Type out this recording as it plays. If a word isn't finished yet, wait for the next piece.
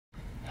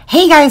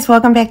Hey guys,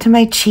 welcome back to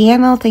my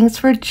channel. Thanks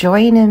for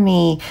joining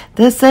me.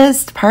 This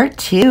is part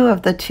 2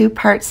 of the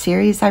 2-part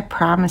series I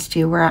promised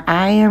you, where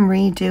I am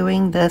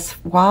redoing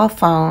this wall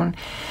phone.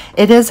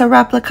 It is a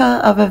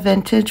replica of a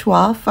vintage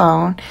wall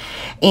phone,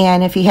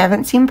 and if you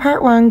haven't seen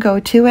part 1, go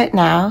to it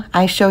now.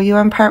 I show you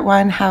in part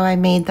 1 how I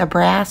made the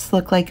brass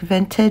look like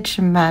vintage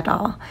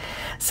metal.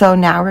 So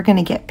now we're going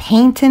to get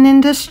painting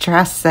and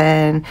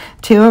distressing,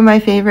 2 of my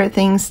favorite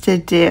things to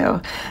do.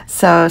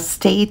 So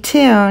stay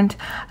tuned.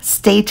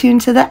 Stay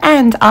tuned to the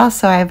end.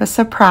 Also, I have a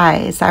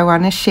surprise I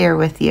want to share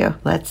with you.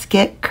 Let's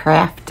get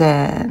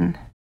crafting.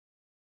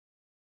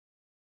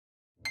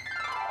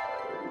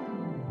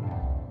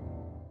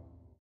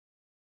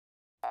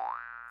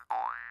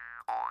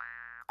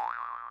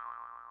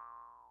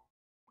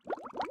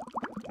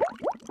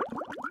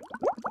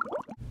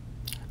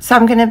 So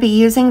I'm going to be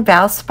using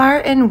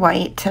Valspar in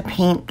white to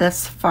paint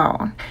this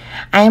phone.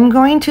 I am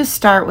going to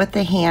start with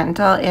the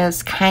handle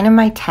as kind of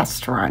my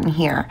test run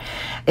here.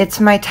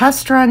 It's my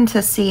test run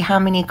to see how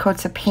many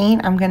coats of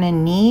paint I'm going to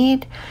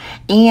need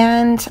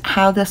and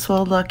how this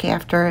will look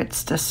after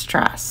it's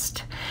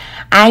distressed.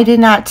 I did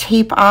not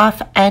tape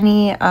off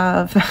any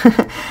of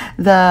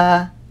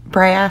the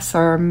brass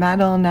or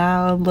metal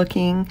now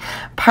looking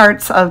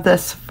parts of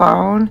this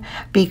phone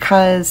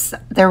because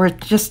there were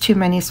just too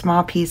many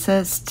small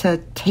pieces to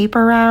tape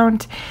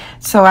around,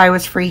 so I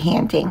was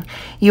freehanding.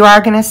 You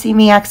are going to see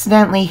me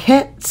accidentally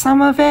hit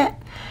some of it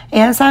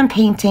as I'm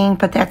painting,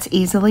 but that's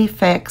easily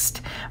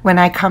fixed when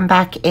I come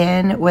back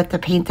in with the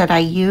paint that I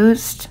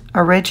used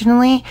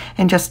originally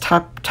and just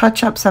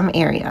touch up some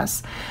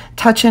areas.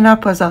 Touching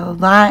up was a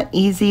lot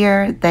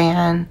easier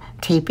than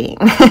taping.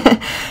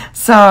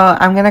 So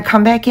I'm going to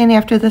come back in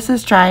after this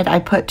is dried. I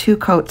put 2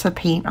 coats of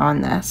paint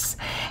on this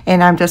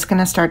and I'm just going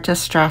to start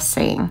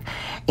distressing.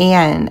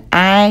 And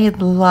I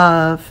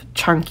love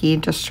chunky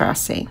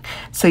distressing.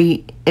 So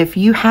if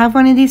you have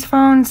one of these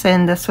phones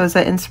and this was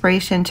an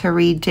inspiration to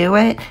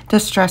redo it,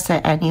 distress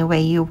it any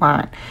way you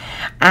want.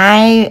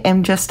 I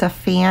am just a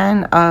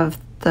fan of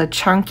the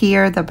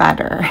chunkier the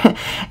better.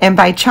 And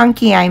by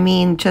chunky I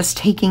mean just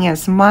taking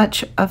as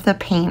much of the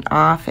paint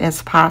off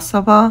as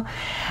possible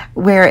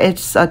where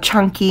it's a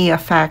chunky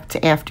effect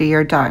after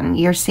you're done.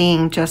 You're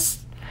seeing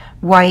just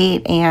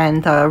white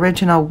and the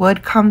original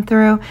wood come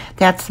through.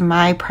 That's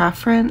my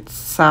preference,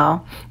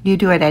 so you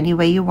do it any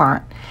way you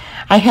want.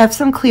 I have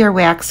some clear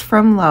wax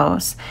from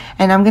Lowe's,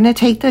 and I'm going to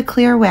take the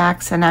clear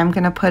wax and I'm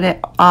going to put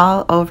it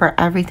all over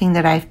everything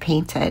that I've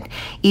painted,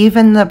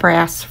 even the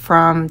brass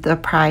from the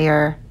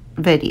prior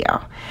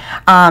video.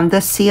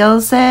 This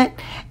seals it,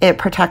 it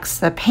protects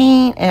the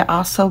paint, it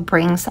also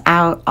brings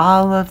out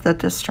all of the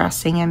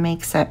distressing and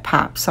makes it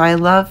pop. So I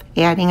love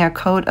adding a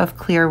coat of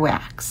clear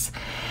wax.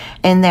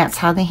 And that's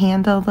how the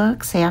handle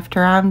looks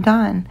after I'm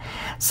done.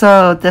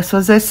 So this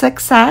was a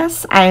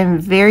success. I am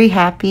very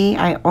happy.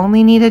 I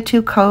only needed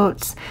 2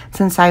 coats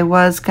since I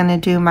was going to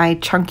do my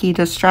chunky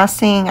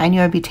distressing. I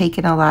knew I'd be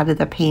taking a lot of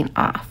the paint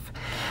off.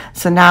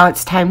 So now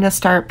it's time to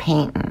start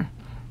painting.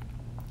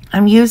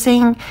 I'm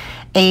using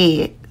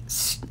a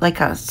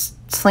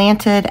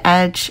slanted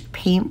edge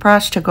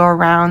paintbrush to go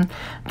around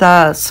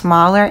the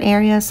smaller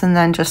areas and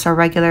then just a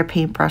regular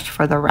paintbrush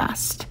for the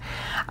rest.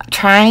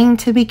 Trying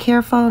to be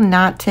careful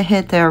not to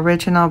hit the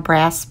original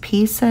brass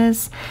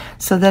pieces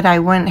so that I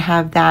wouldn't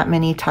have that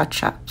many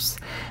touch-ups.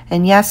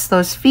 And yes,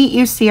 those feet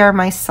you see are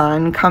my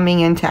son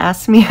coming in to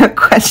ask me a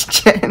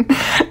question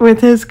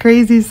with his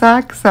crazy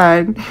socks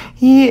on.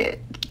 He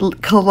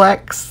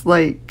collects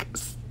like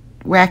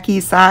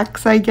wacky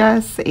socks, I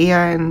guess,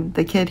 and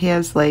the kid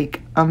has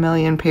like a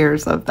million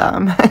pairs of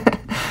them.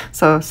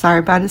 So sorry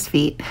about his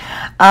feet.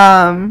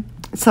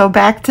 So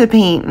back to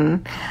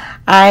painting.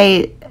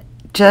 I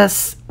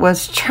just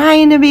was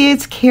trying to be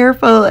as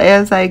careful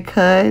as I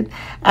could.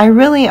 I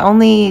really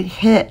only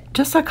hit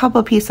just a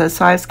couple pieces,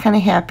 so I was kind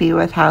of happy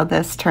with how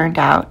this turned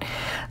out.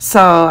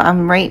 So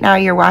right now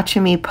you're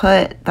watching me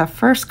put the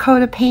first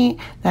coat of paint,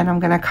 then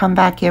I'm going to come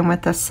back in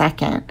with the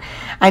second.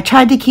 I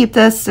tried to keep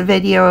this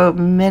video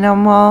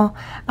minimal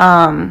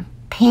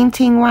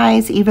painting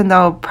wise, even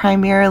though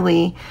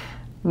primarily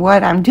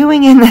what I'm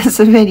doing in this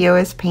video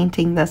is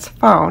painting this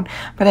phone,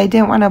 but I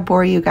didn't want to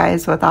bore you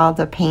guys with all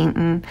the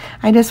painting.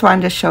 I just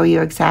wanted to show you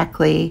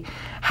exactly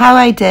how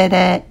I did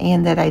it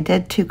and that I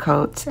did 2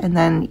 coats, and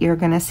then you're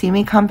going to see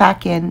me come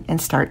back in and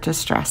start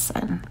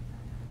distressing.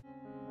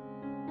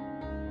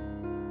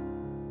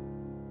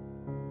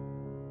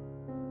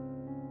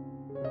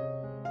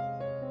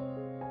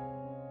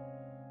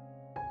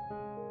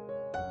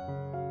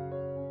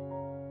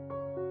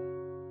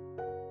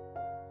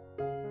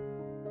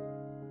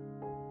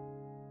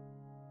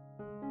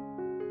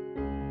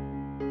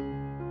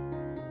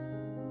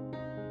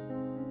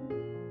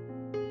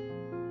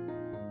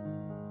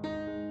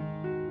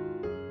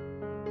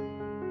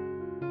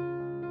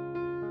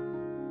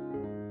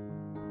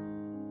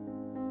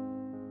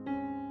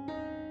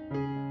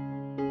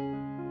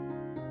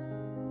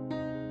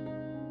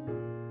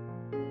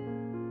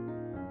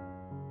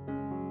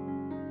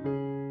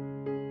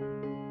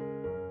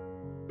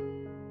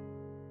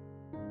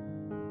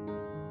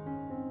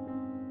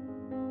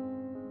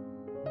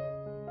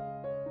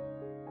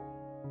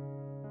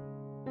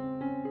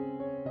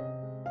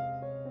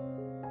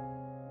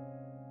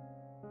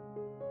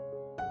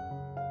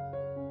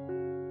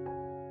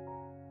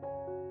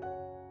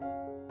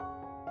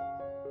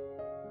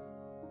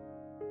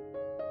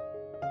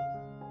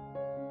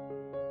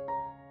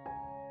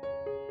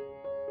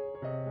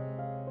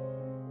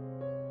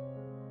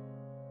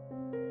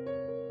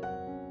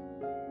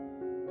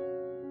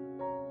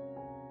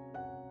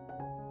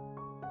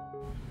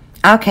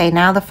 Okay,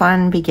 now the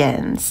fun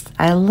begins.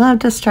 I love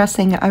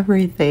distressing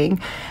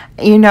everything.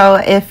 You know,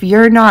 if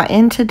you're not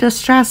into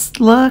distressed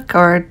look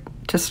or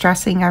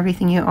distressing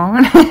everything you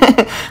own,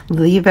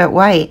 leave it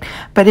white.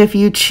 But if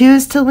you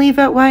choose to leave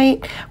it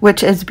white,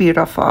 which is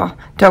beautiful,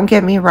 don't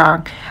get me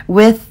wrong,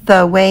 with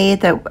the way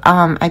that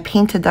I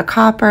painted the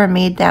copper and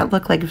made that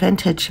look like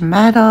vintage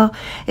metal,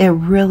 it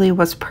really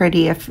was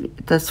pretty if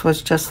this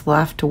was just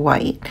left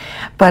white.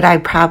 But I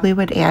probably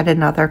would add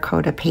another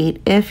coat of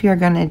paint if you're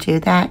going to do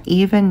that,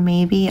 even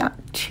maybe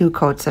 2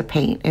 coats of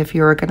paint if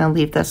you were going to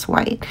leave this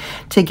white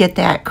to get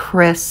that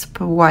crisp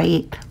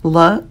white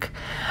look.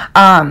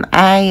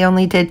 I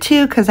only did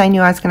 2 because I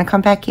knew I was going to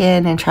come back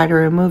in and try to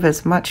remove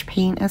as much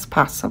paint as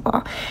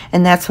possible,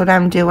 and that's what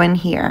I'm doing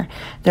here.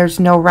 There's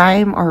no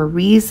rhyme or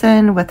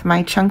reason with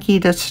my chunky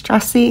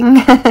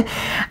distressing.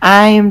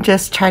 I'm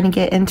just trying to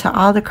get into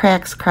all the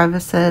cracks,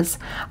 crevices,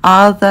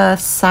 all the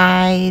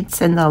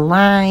sides and the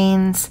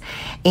lines,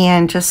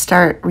 and just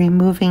start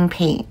removing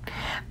paint.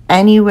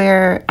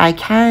 Anywhere I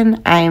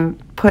can, I'm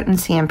putting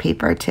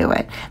sandpaper to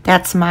it.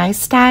 That's my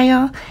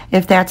style.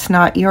 If that's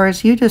not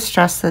yours, you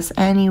distress this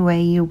any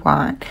way you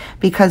want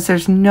because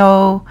there's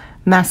no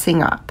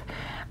messing up.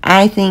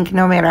 I think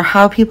no matter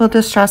how people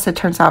distress, it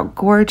turns out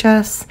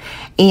gorgeous,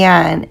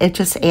 and it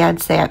just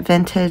adds that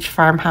vintage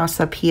farmhouse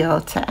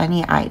appeal to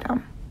any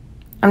item.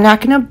 I'm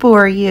not going to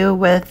bore you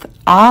with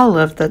all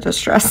of the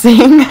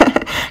distressing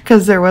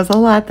because there was a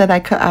lot that I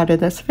cut out of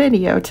this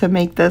video to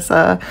make this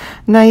a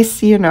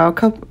nice, you know,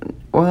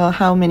 well,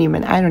 how many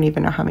minutes? I don't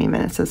even know how many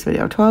minutes this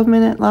video,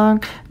 12-minute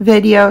long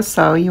video,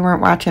 so you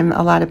weren't watching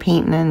a lot of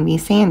painting and me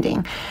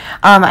sanding.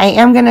 I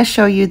am going to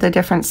show you the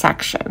different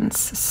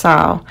sections,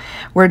 so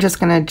we're just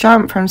going to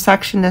jump from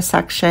section to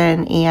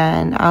section,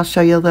 and I'll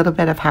show you a little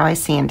bit of how I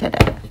sanded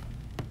it.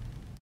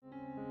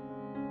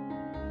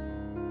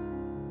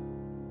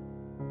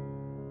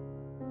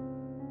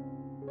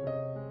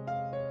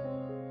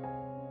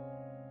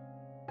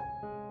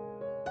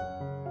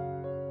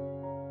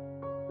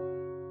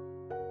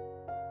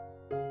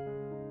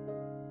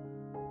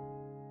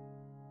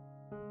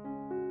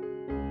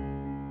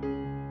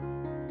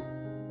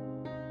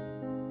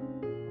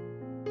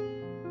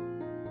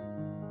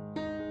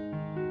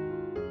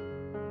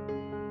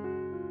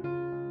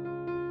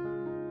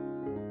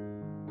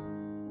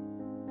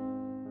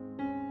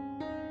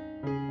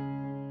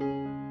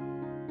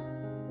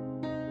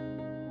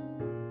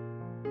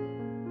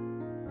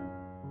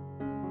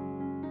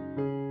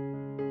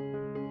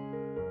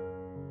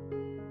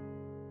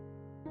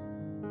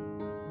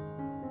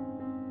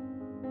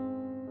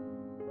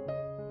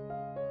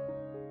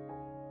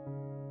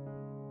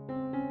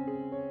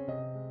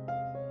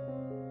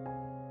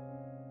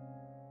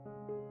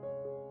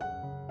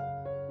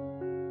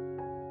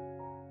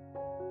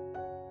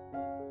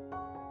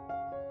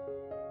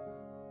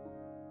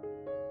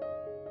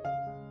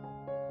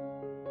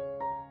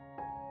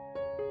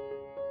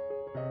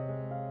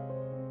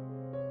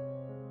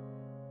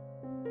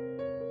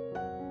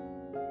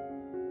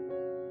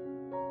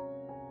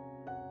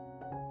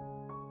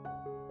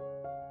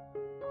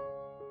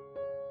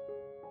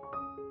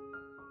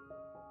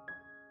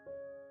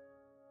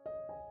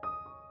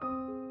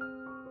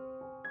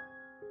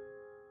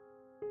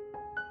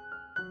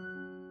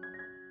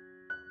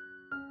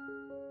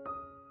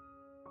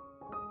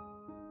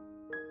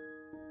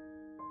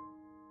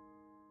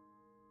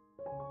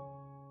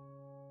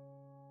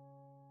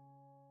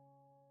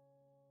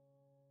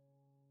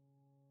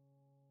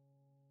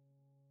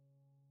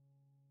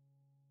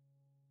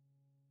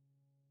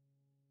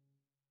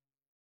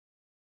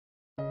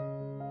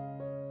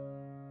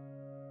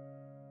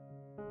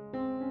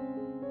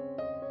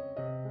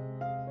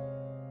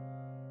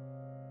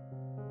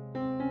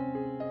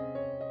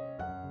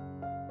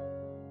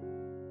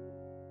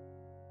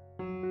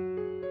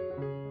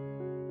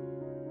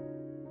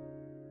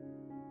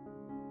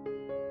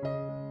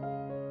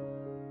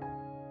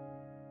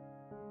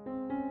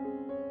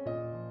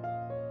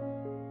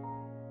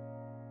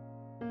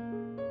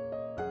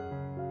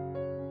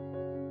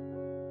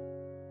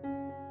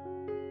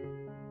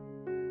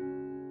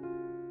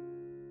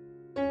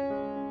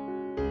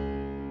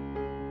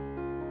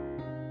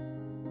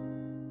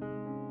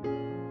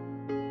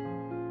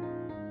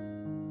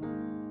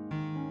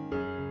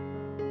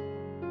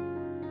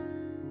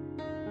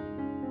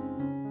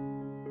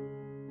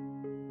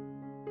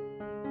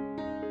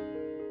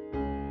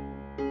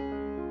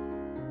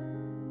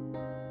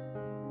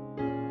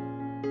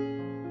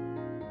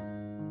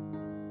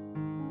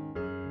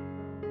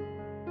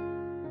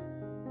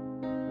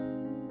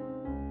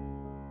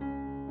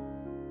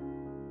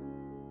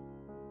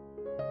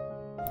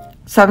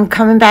 So I'm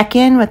coming back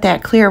in with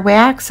that clear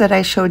wax that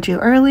I showed you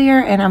earlier,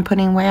 and I'm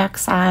putting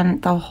wax on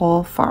the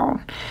whole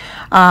phone.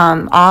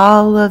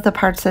 All of the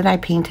parts that I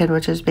painted,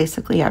 which is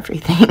basically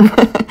everything.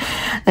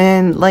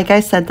 And like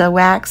I said, the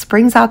wax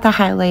brings out the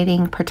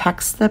highlighting,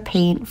 protects the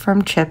paint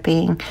from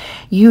chipping.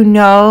 You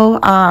know,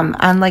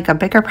 on like a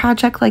bigger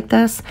project like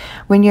this,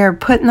 when you're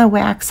putting the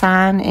wax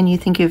on and you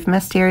think you've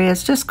missed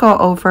areas, just go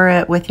over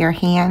it with your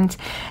hand.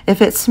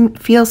 If it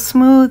feels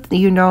smooth,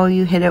 you know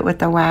you hit it with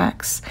the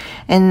wax.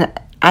 And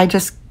I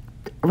just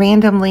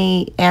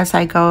randomly, as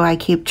I go, I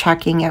keep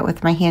checking it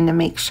with my hand to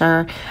make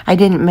sure I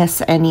didn't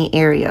miss any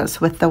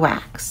areas with the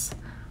wax.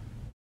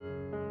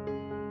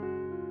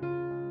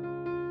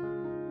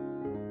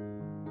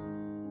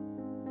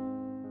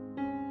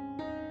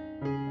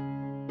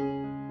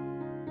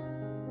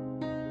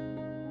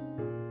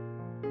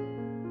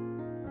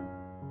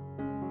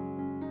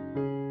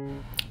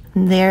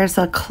 There's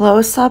a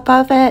close-up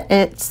of it.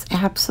 It's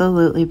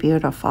absolutely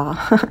beautiful.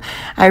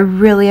 I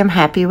really am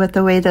happy with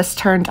the way this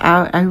turned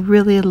out. I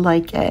really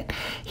like it.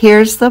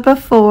 Here's the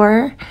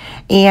before,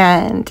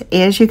 and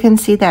as you can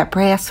see, that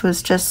brass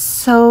was just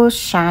so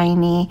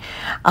shiny.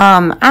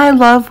 I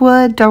love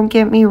wood, don't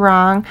get me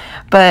wrong,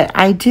 but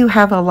I do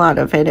have a lot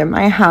of it in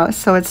my house,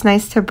 so it's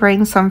nice to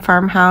bring some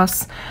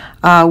farmhouse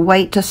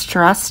white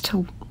distressed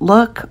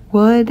look,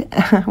 wood,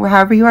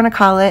 however you want to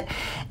call it,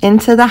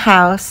 into the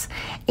house.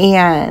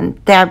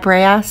 And that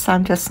brass,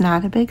 I'm just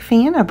not a big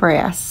fan of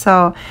brass.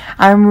 So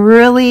I'm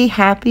really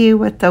happy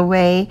with the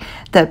way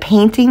the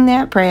painting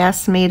that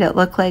brass made it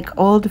look like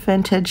old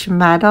vintage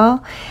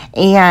metal.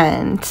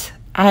 And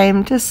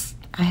I'm just,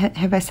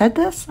 have I said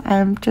this?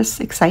 I'm just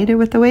excited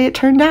with the way it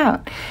turned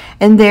out.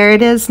 And there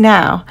it is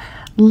now.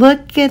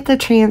 Look at the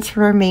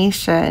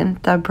transformation.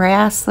 The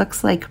brass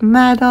looks like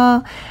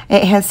metal.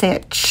 It has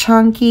that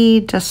chunky,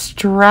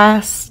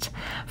 distressed,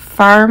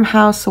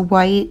 farmhouse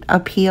white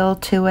appeal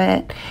to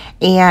it.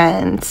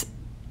 And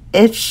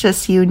it's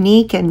just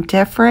unique and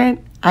different.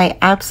 I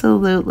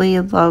absolutely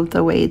love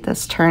the way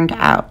this turned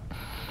out.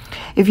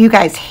 If you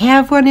guys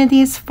have one of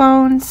these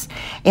phones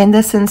and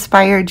this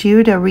inspired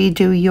you to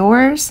redo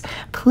yours,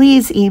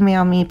 please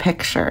email me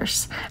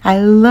pictures. I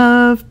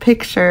love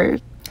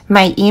pictures.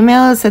 My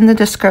email is in the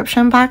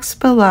description box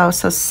below,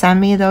 so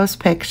send me those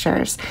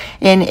pictures.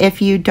 And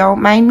if you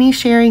don't mind me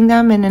sharing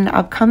them in an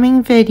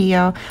upcoming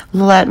video,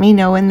 let me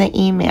know in the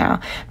email,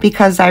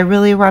 because I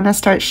really want to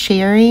start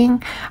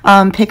sharing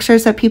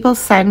pictures that people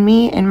send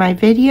me in my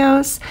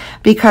videos,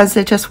 because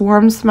it just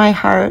warms my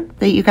heart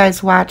that you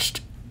guys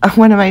watched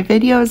one of my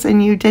videos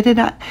and you did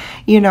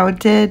it,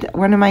 did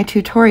one of my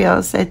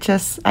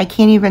tutorials. I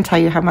can't even tell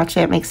you how much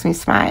that makes me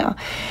smile.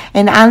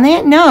 And on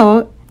that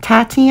note,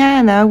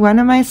 Tatiana, one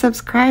of my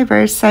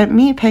subscribers, sent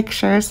me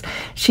pictures.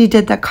 She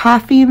did the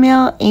coffee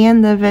mill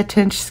and the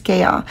vintage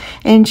scale,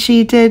 and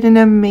she did an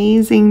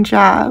amazing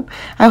job.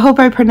 I hope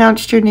I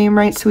pronounced your name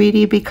right,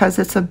 sweetie, because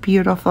it's a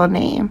beautiful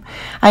name.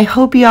 I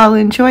hope you all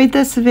enjoyed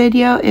this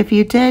video. If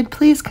you did,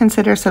 please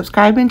consider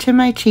subscribing to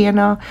my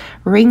channel,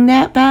 ring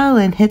that bell,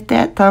 and hit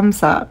that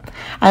thumbs up.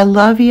 I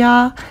love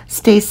y'all.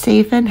 Stay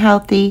safe and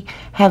healthy.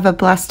 Have a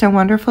blessed and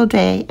wonderful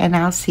day, and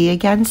I'll see you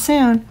again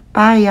soon.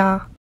 Bye,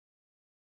 y'all.